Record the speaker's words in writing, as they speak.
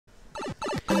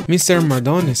Mr.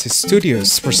 Mardones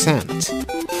Studios present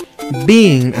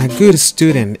Being a Good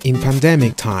Student in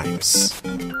Pandemic Times.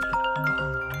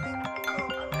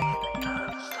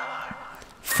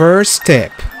 First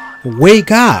tip: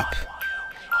 wake up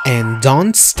and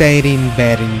don't stay in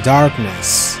bed in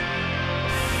darkness.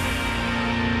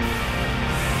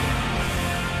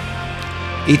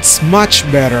 It's much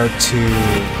better to...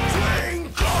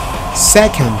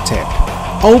 Second tip: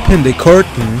 open the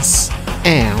curtains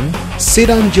and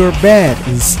sit on your bed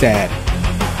instead.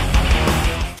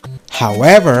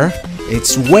 However,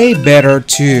 it's way better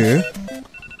to...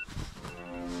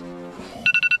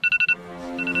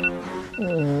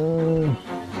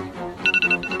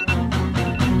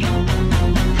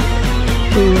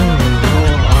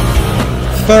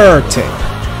 Third tip: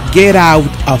 get out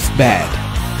of bed.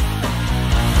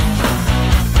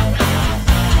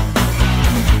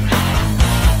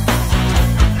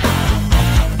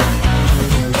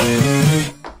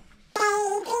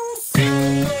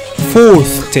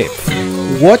 Fourth tip: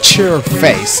 watch your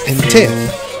face and teeth.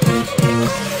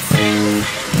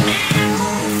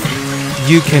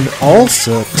 You can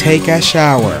also take a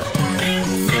shower.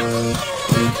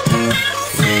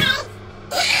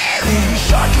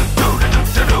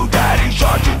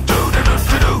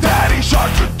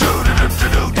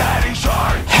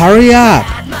 Hurry up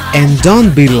and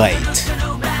don't be late.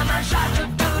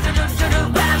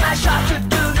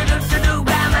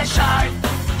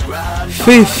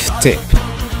 Fifth tip: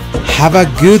 have a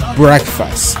good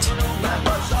breakfast.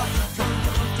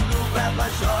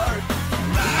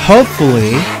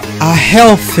 Hopefully, a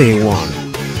healthy one.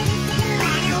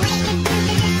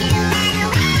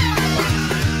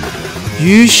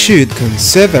 You should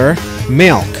consider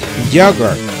milk,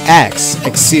 yogurt, eggs,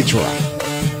 etc.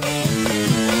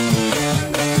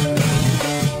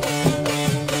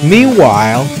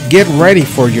 Meanwhile, get ready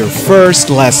for your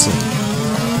first lesson.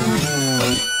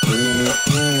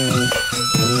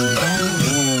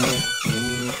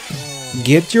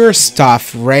 Get your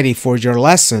stuff ready for your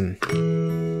lesson.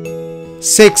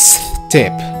 Sixth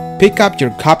tip: pick up your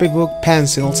copybook,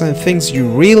 pencils, and things you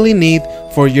really need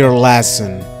for your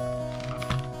lesson.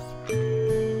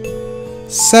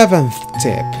 Seventh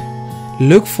tip: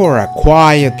 look for a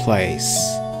quiet place.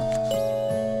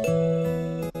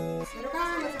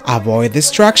 Avoid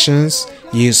distractions.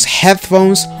 Use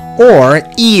headphones or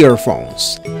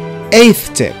earphones.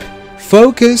 Eighth tip: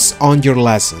 focus on your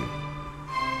lesson.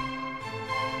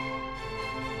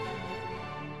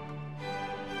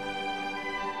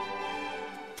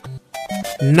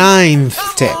 Ninth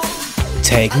tip: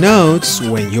 take notes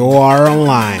when you are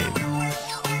online.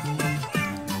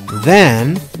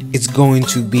 Then it's going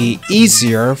to be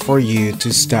easier for you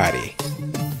to study.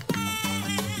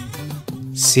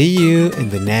 See you in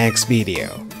the next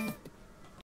video.